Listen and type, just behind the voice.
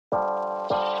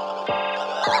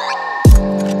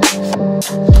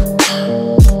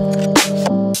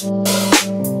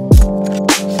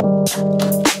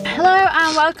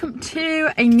Welcome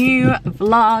to a new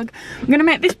vlog. I'm going to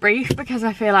make this brief because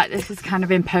I feel like this is kind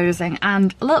of imposing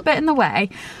and a little bit in the way,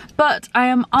 but I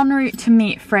am en route to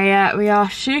meet Freya. We are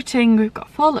shooting, we've got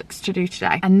 4 looks to do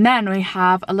today, and then we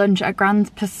have a lunch at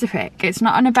Grand Pacific. It's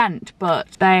not an event, but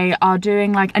they are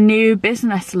doing like a new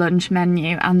business lunch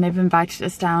menu and they've invited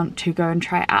us down to go and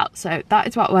try it out. So that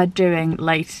is what we're doing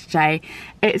later today.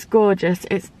 It's gorgeous.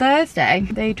 It's Thursday,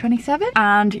 the 27th,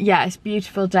 and yeah, it's a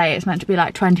beautiful day. It's meant to be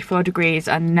like 24 degrees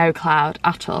and no cloud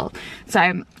at all.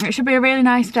 So it should be a really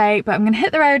nice day, but I'm gonna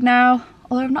hit the road now.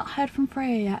 Although I've not heard from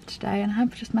Freya yet today, and I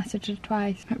have just messaged her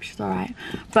twice. Hope she's all right.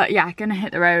 But yeah, gonna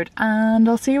hit the road and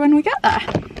I'll see you when we get there.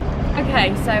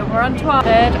 Okay, so we're on to our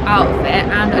 3rd outfit,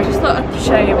 and I just thought I'd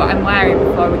show you what I'm wearing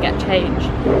before we get changed.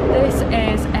 This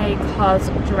is a Cos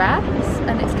Dress,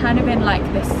 and it's kind of in like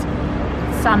this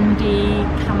sandy,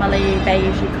 camely,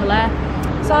 beigey colour.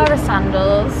 Zara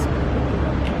sandals,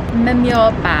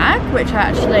 Mimure bag, which I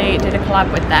actually did a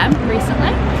collab with them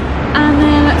recently, and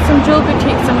then some jewel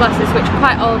boutique sunglasses, which are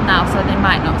quite old now, so they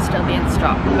might not still be in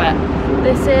stock, but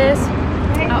this is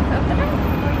the outfit of the day.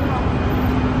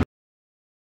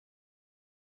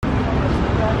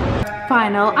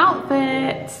 Final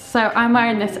outfits. So I'm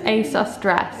wearing this ASOS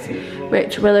dress,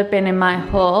 which will have been in my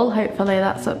haul. Hopefully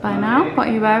that's up by now. What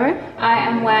are you wearing? I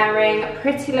am wearing a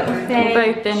pretty little thing.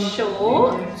 Both in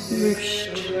shorts.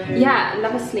 Ruched. Yeah, I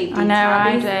love a sleeve detail. I know,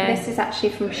 I do. This is actually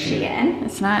from Shein.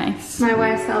 It's nice. My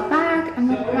YSL bag and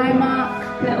my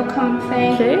Primark little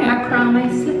comfy Cute.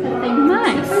 macrame slipper thing.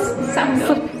 Nice.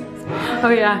 Sandals. Oh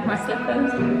yeah, my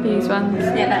Slippers. these ones.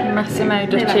 Yeah, they're Massimo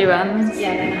Dutti ones.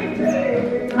 Yeah, they're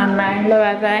nice. And my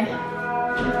Loewe.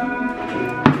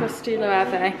 Trusty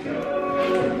Loewe.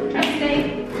 Trusty.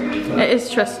 It is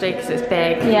trusty because it's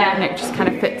big. Yeah. And it just kind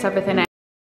of fits everything in.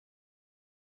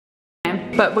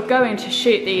 But we're going to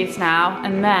shoot these now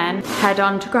and then head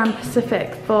on to Grand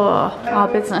Pacific for our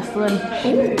business lunch.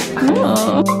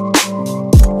 Ooh.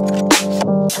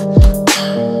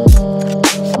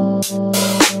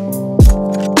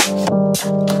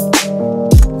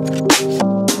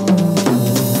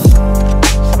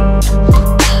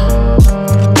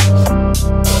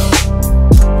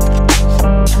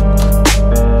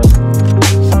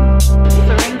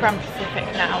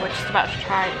 About to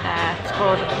try it there. It's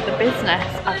called the Business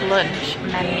of Lunch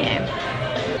menu.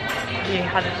 You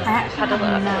had a look.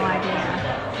 No idea.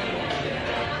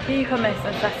 Bee hummus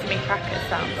and sesame crackers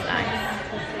sounds nice.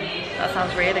 That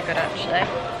sounds really good actually.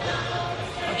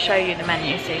 I'll show you the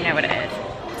menu so you know what it is.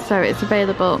 So it's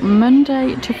available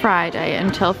Monday to Friday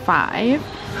until 5.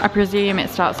 I presume it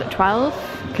starts at 12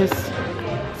 because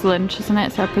it's lunch, isn't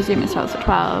it? So I presume it starts at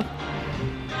 12.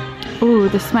 Ooh,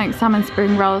 the smoked salmon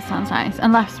spring roll sounds nice.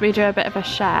 Unless we do a bit of a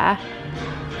share.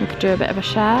 We could do a bit of a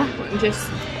share. Just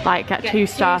like get 2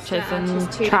 starters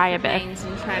and try a bit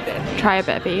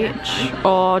of each.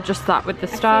 Or just that with the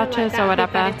starters or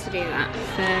whatever. To do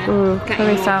that. Ooh,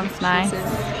 curry sounds nice.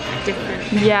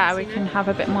 Different. Yeah, we can have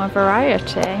a bit more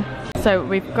variety. So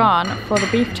we've gone for the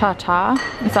beef tartare.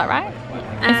 Is that right?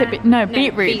 Is it no,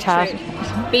 beetroot tartare.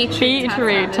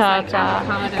 Beetroot tartare.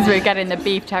 Because we're getting the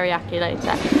beef teriyaki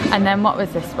later. And then what was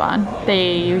this one?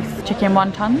 The chicken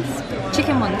wontons?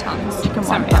 Chicken wontons. Chicken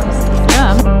wontons.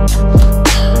 Yeah.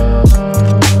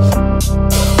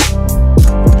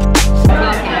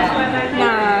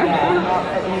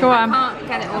 No. Go on. I can't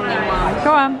get it all in one.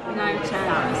 Go on. No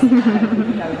chance.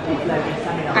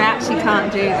 I actually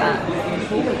can't do that.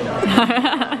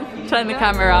 Turn the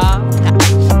camera off.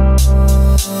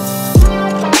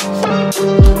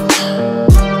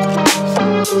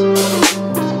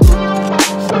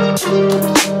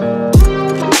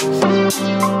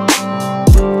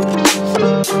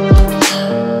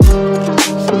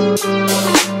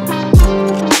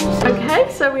 Okay,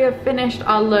 so we have finished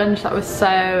our lunch. That was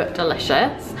so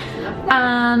delicious.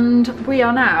 And we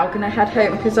are now going to head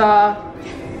home because our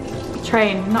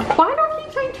train, why do I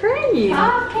keep saying train?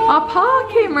 Our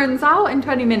parking runs out in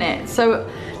 20 minutes. So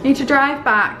need to drive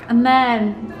back and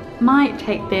then might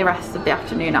take the rest of the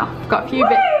afternoon off. Got a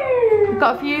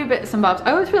few bits and bobs.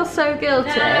 I always feel so guilty,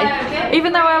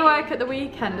 even though I work at the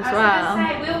weekend as well. I was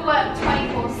gonna say, we'll work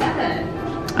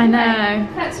 24/7. I know.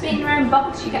 That's being your own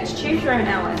boss. You get to choose your own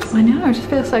hours. I know. I just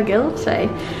feel so guilty.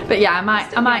 But yeah, I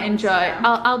might enjoy.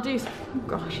 I'll do. Oh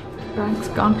gosh, bag's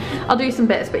gone. I'll do some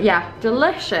bits, but yeah,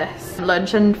 delicious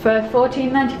lunch. And for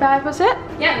 $14.95 was it?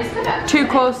 Yeah, it was good. 2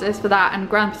 courses for that, and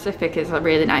Grand Pacific is a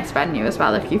really nice venue as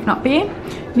well. If you've not been,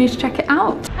 you need to check it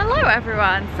out. Hello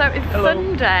everyone. So it's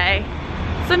Sunday.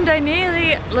 Sunday,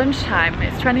 nearly lunchtime.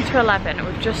 It's 20 to 11.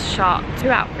 We've just shot 2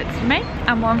 outfits for me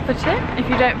and 1 for Tim. If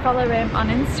you don't follow him on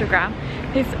Instagram,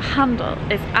 his handle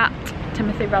is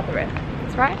 @TimothyRotherham.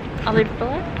 That's right. I'll leave it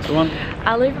below. Go on.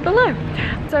 I'll leave it below.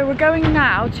 So we're going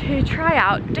now to try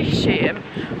out Dishoom,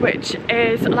 which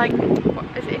is like, what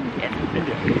is it, Indian?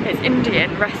 It's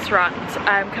Indian restaurant,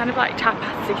 kind of like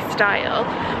tapasy style.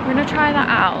 We're gonna try that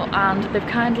out, and they've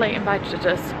kindly invited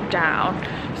us down.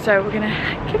 So we're gonna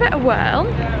give it a whirl,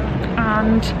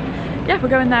 and yeah, we're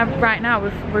going there right now.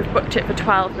 We've booked it for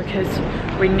 12 because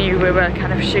we knew we were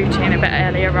kind of shooting a bit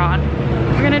earlier on.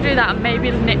 We're gonna do that and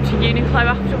maybe nip to Uniqlo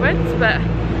afterwards, but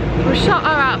we've shot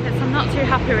our outfits. I'm not too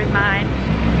happy with mine.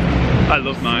 I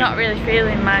love mine. Not really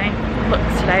feeling my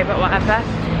looks today, but whatever.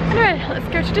 Anyway, let's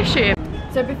go to Dishoom.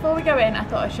 So before we go in, I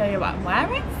thought I'd show you what I'm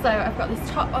wearing. So I've got this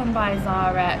top on by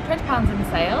Zara, £20 in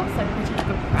sale, so pretty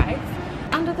good price.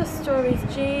 Under the Stories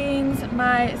jeans,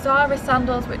 my Zara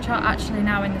sandals, which are actually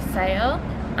now in the sale,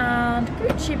 and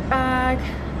Gucci bag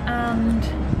and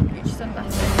Gucci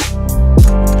sunglasses.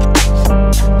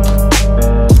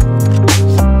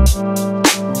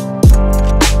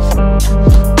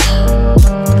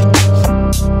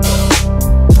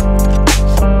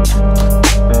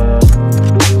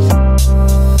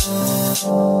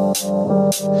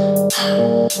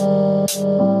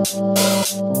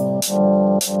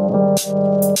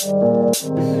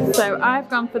 So I've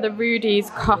gone for the Rudy's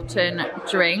cotton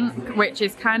drink, which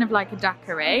is kind of like a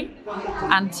daiquiri,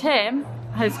 and Tim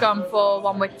has gone for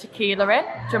one with tequila in. Do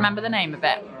you remember the name of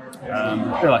it?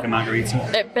 A bit like a margarita.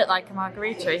 A bit like a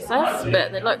margarita, he says,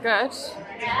 but they look good.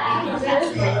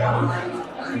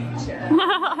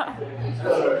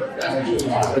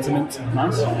 Vitamins,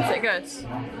 nice. Is it good?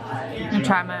 I'm gonna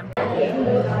try mine.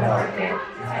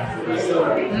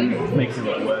 Makes it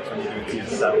look worse when you do it to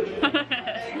yourself.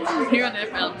 You want to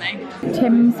film me?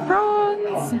 Tim's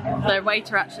prawns. The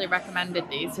waiter actually recommended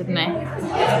these, didn't he?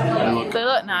 They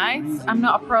look nice. I'm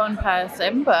not a prawn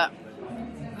person, but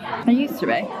I used to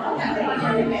be.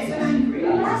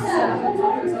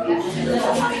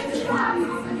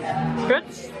 Good.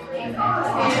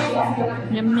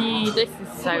 Yummy. This is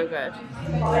so good.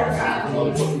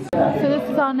 So this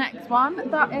is our next one.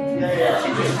 That's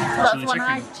one I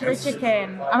like, chili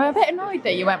chicken. I'm a bit annoyed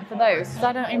that you went for those because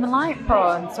I don't even like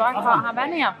prawns, so I can't have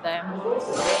any of them.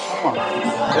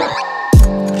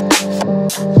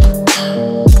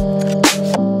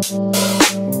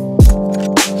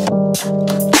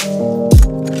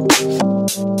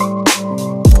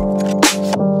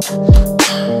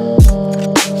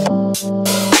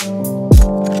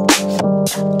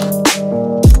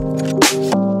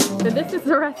 So this is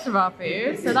the rest of our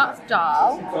food. So that's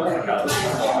dal.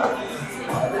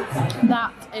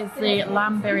 That is the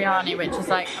lamb biryani, which is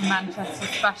like a Manchester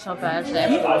special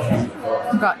version.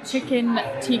 We've got chicken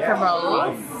tikka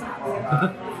rolls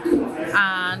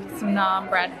and some naan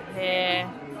bread here.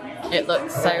 It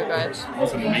looks so good.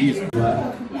 That's amazing.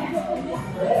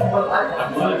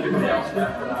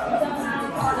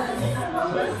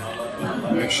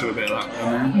 Make sure a bit of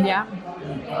that in there. Yeah.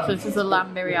 So this is a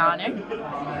lamb biryani.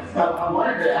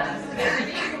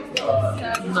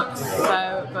 Looks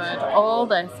so good. All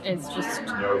this is just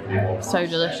so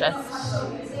delicious.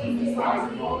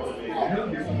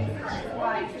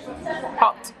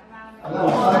 Hot.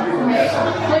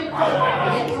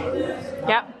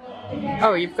 Yep.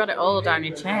 Oh, you've got it all down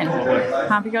your chin.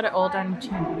 Have you got it all down your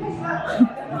chin?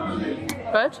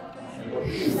 Good?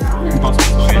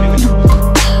 Impossible to anything.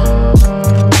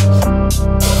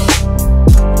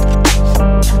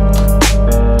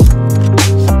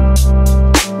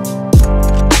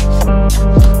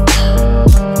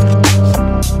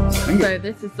 So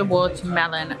this is the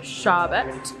watermelon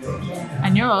sherbet,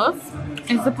 and yours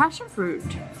is the passion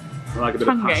fruit. I like a bit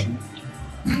of passion.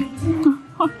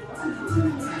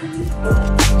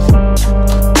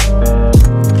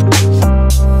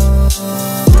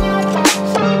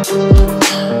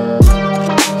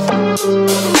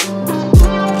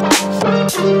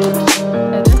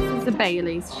 So this is the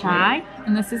Bailey's chai,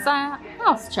 and this is a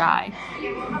house chai.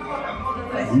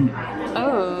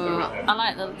 Oh, I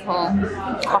like the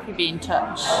little coffee bean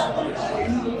touch.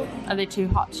 Are they too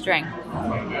hot to drink?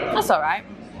 That's alright.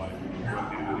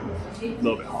 A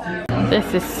little bit hot.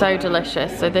 This is so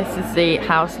delicious. So this is the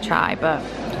house chai, but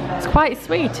it's quite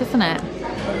sweet, isn't it?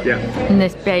 Yeah. And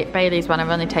this Bailey's one, I've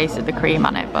only tasted the cream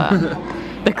on it, but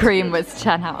the cream was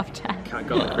 10 out of 10. Can't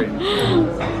go the cream.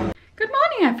 Good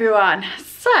morning, everyone.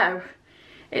 So,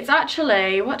 it's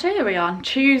actually, what day are we on?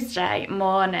 Tuesday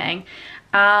morning.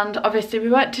 And obviously we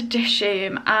went to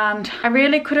Dishoom, and I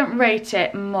really couldn't rate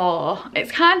it more. It's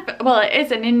kind of, well, it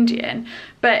is an Indian,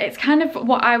 but it's kind of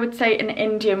what I would say an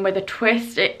Indian with a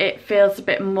twist. It feels a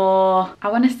bit more, I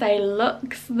want to say,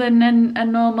 luxe than a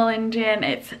normal Indian.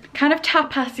 It's kind of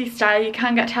tapasy style. You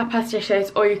can get tapas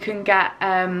dishes, or you can get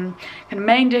kind of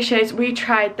main dishes. We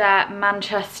tried their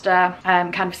Manchester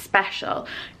kind of special.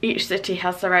 Each city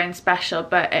has their own special,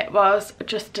 but it was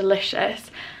just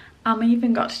delicious. And we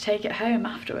even got to take it home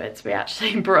afterwards. We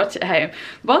actually brought it home.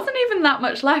 Wasn't even that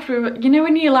much left. We were, you know,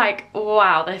 when you're like,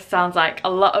 wow, this sounds like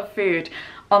a lot of food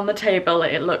on the table.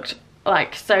 It looked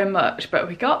like so much, but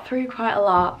we got through quite a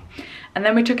lot. And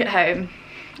then we took it home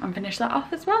and finished that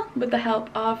off as well with the help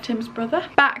of Tim's brother.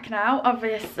 Back now,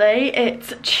 obviously,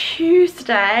 it's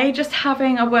Tuesday, just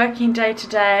having a working day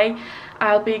today.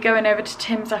 I'll be going over to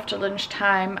Tim's after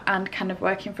lunchtime and kind of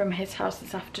working from his house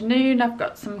this afternoon. I've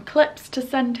got some clips to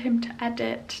send him to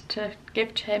edit, to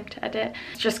give to him to edit.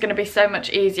 It's just going to be so much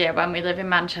easier when we live in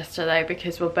Manchester though,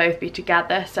 because we'll both be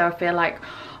together. So I feel like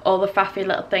all the faffy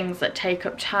little things that take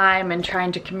up time and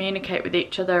trying to communicate with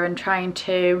each other and trying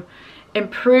to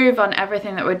improve on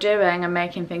everything that we're doing and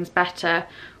making things better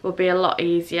will be a lot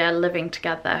easier living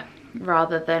together,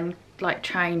 rather than like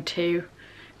trying to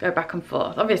go back and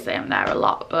forth. Obviously I'm there a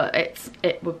lot, but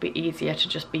it would be easier to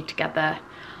just be together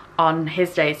on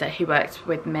his days that he works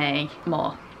with me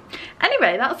more.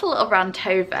 Anyway, that's a little rant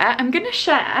over. I'm gonna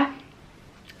share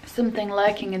something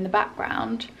lurking in the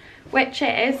background, which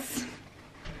is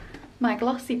my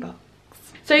GLOSSYBOX.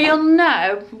 So you'll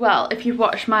know, well, if you've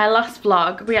watched my last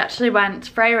vlog, we actually went,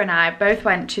 Freya and I both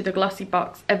went to the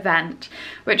GLOSSYBOX event,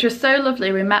 which was so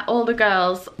lovely. We met all the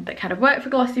girls that kind of work for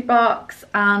GLOSSYBOX,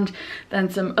 and then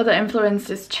some other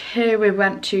influencers too. We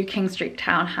went to King Street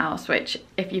Townhouse, which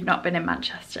if you've not been in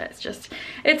Manchester,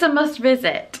 it's a must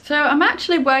visit. So I'm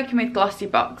actually working with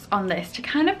GLOSSYBOX on this to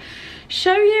kind of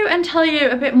show you and tell you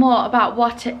a bit more about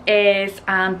what it is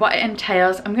and what it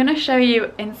entails. I'm going to show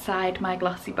you inside my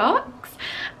GLOSSYBOX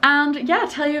and yeah,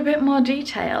 tell you a bit more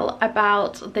detail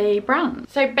about the brand.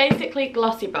 So basically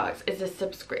GLOSSYBOX is a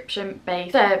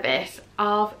subscription-based service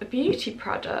of beauty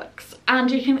products, and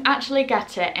you can actually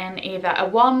get it in either a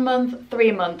 1 month,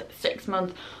 3 month, 6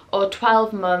 month or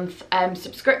 12-month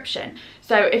subscription.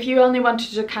 So if you only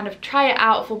wanted to kind of try it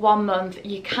out for 1 month,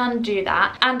 you can do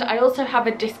that. And I also have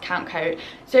a discount code.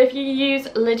 So if you use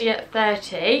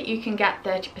Lydia30, you can get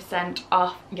 30%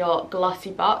 off your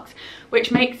GLOSSYBOX,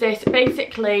 which makes this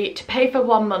basically, to pay for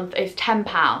 1 month is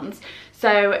 £10.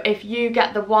 So if you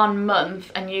get the 1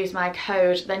 month and use my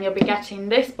code, then you'll be getting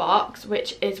this box,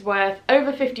 which is worth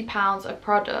over £50 of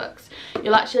products.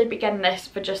 You'll actually be getting this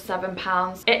for just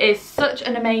 £7. It is such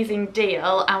an amazing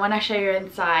deal, and when I show you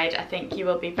inside, I think you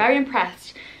will be very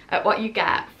impressed at what you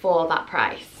get for that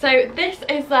price. So this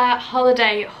is their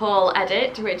holiday haul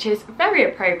edit, which is very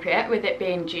appropriate with it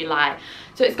being July.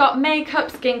 So it's got makeup,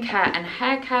 skincare and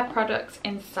hair care products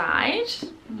inside.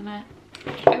 I'm gonna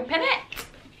open it.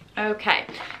 Okay,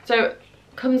 so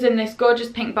comes in this gorgeous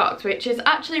pink box, which is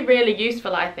actually really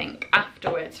useful, I think,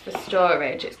 afterwards for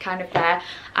storage. It's kind of their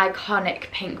iconic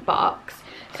pink box.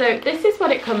 So this is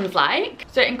what it comes like.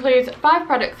 So it includes 5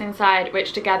 products inside,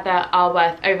 which together are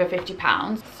worth over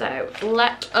 £50. So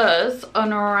let us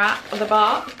unwrap the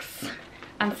box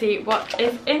and see what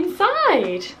is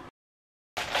inside.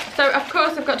 So of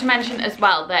course I've got to mention as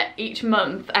well that each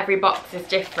month every box is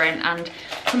different and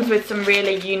comes with some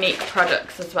really unique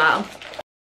products as well.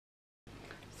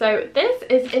 So this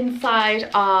is inside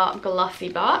our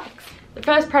GLOSSYBOX. The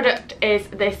first product is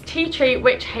this Tea Tree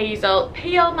Witch Hazel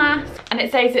Peel Mask, and it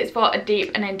says it's for a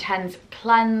deep and intense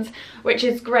cleanse, which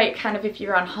is great kind of if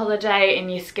you're on holiday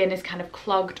and your skin is kind of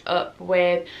clogged up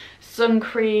with sun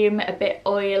cream, a bit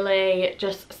oily.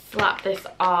 Just slap this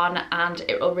on and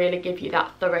it will really give you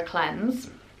that thorough cleanse.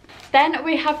 Then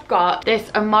we have got this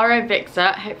Amore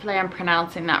Vixer, hopefully I'm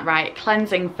pronouncing that right,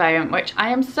 cleansing foam, which I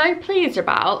am so pleased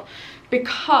about,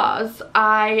 because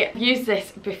I used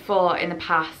this before in the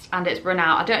past and it's run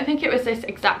out. I don't think it was this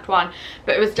exact one,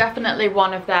 but it was definitely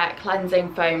one of their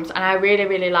cleansing foams, and I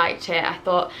really liked it. I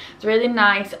thought it's a really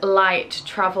nice, light,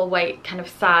 travel weight kind of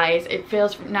size. It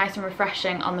feels nice and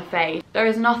refreshing on the face. There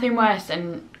is nothing worse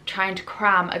than trying to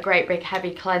cram a great big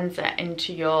heavy cleanser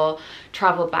into your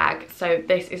travel bag, so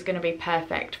this is going to be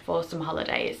perfect for some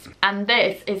holidays. And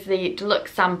this is the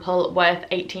deluxe sample, worth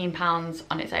 £18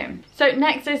 on its own. So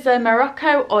next is the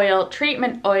Morocco Oil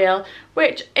Treatment Oil,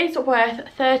 which is worth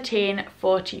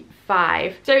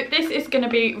 £13.45. So this is going to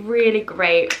be really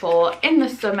great for in the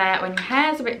summer when your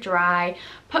hair's a bit dry.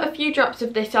 Put a few drops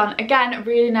of this on. Again, a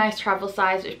really nice travel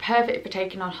size, which is perfect for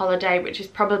taking on holiday, which is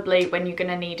probably when you're going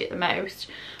to need it the most.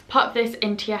 Pop this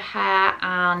into your hair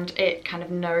and it kind of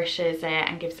nourishes it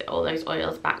and gives it all those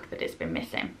oils back that it's been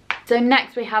missing. So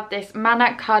next we have this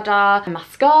Manna Kadar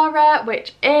mascara,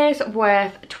 which is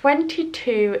worth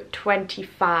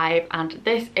 £22.25, and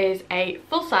this is a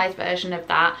full-size version of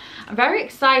that. I'm very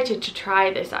excited to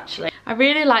try this actually. I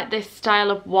really like this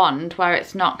style of wand where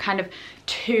it's not kind of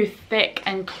too thick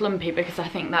and clumpy, because I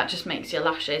think that just makes your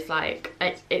lashes like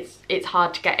it's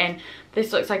hard to get in.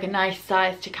 This looks like a nice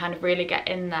size to kind of really get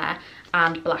in there,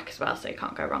 and black as well, so you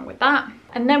can't go wrong with that.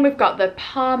 And then we've got the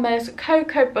Palmer's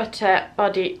Cocoa Butter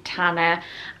Body Tanner,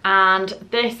 and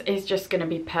this is just going to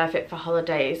be perfect for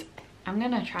holidays. I'm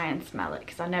going to try and smell it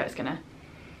because I know it's going to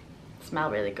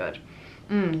smell really good.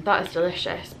 That is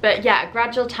delicious. But yeah, a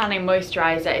gradual tanning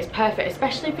moisturiser is perfect,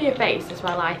 especially for your face as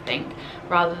well, I think,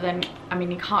 rather than, I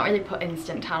mean, you can't really put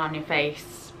instant tan on your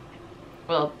face.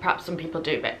 Well, perhaps some people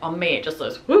do, but on me it just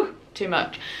looks whoo, too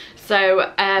much.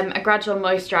 So a gradual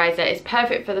moisturiser is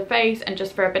perfect for the face and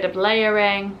just for a bit of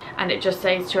layering, and it just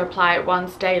says to apply it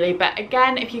once daily. But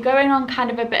again, if you're going on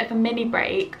kind of a bit of a mini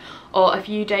break or a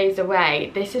few days away,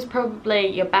 this is probably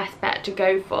your best bet to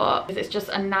go for, because it's just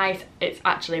a nice, it's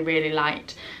actually really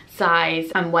light size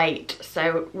and weight,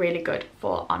 so really good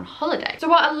for on holiday. So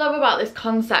what I love about this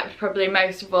concept probably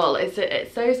most of all is that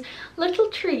it's those little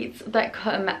treats that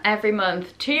come every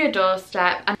month to your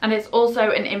doorstep, and it's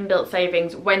also an inbuilt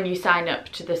savings when you sign up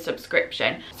to the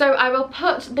subscription. So I will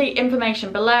put the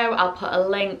information below. I'll put a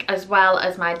link as well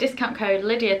as my discount code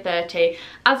Lydia30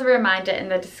 as a reminder in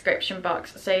the description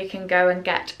box, so you can go and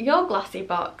get your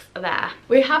GLOSSYBOX there.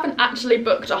 We haven't actually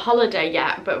booked a holiday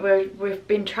yet, but we've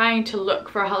been trying to look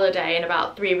for a holiday in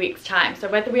about 3 weeks time, so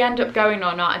whether we end up going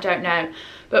or not I don't know,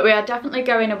 but we are definitely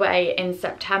going away in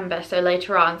September, so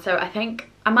later on. So I think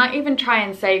I might even try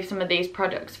and save some of these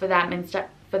products for them instead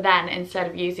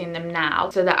of using them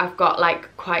now, so that I've got like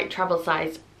quite travel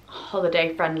size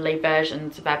holiday friendly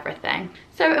versions of everything.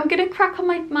 So I'm gonna crack on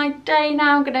my day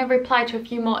now. I'm gonna reply to a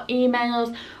few more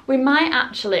emails.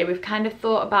 We've kind of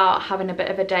thought about having a bit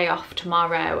of a day off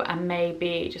tomorrow and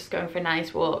maybe just going for a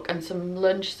nice walk and some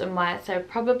lunch somewhere, so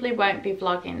probably won't be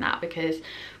vlogging that because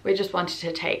we just wanted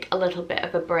to take a little bit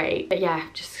of a break. But yeah,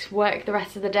 just work the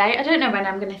rest of the day. I don't know when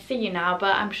I'm gonna see you now,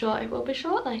 but I'm sure it will be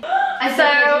shortly. It's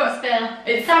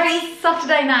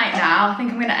Saturday night now. I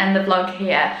think I'm gonna end the vlog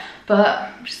here, but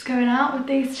I'm just going out with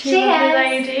these two lovely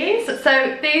ladies.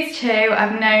 So these two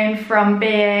I've known from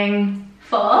being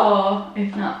four,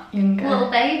 if not younger. Little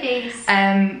babies.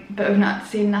 But we've not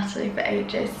seen Natalie for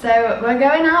ages. So we're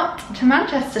going out to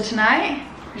Manchester tonight.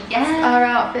 Yeah. Our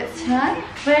outfits tonight.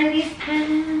 Wearing these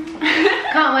pants.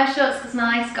 Can't wear shorts because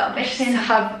nice, got a bit in.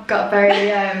 I've got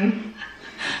very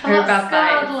very bad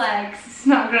scarred legs. It's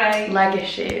not great. leg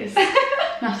issues.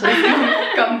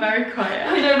 Natalie's gone very quiet.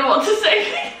 I don't know what to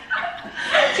say.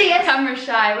 Cheers. Camera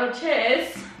shy. Well, cheers.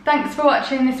 Thanks for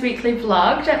watching this weekly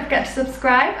vlog. Don't forget to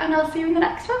subscribe, and I'll see you in the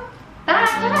next one.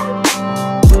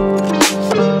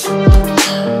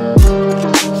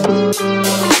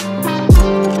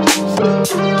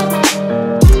 Bye.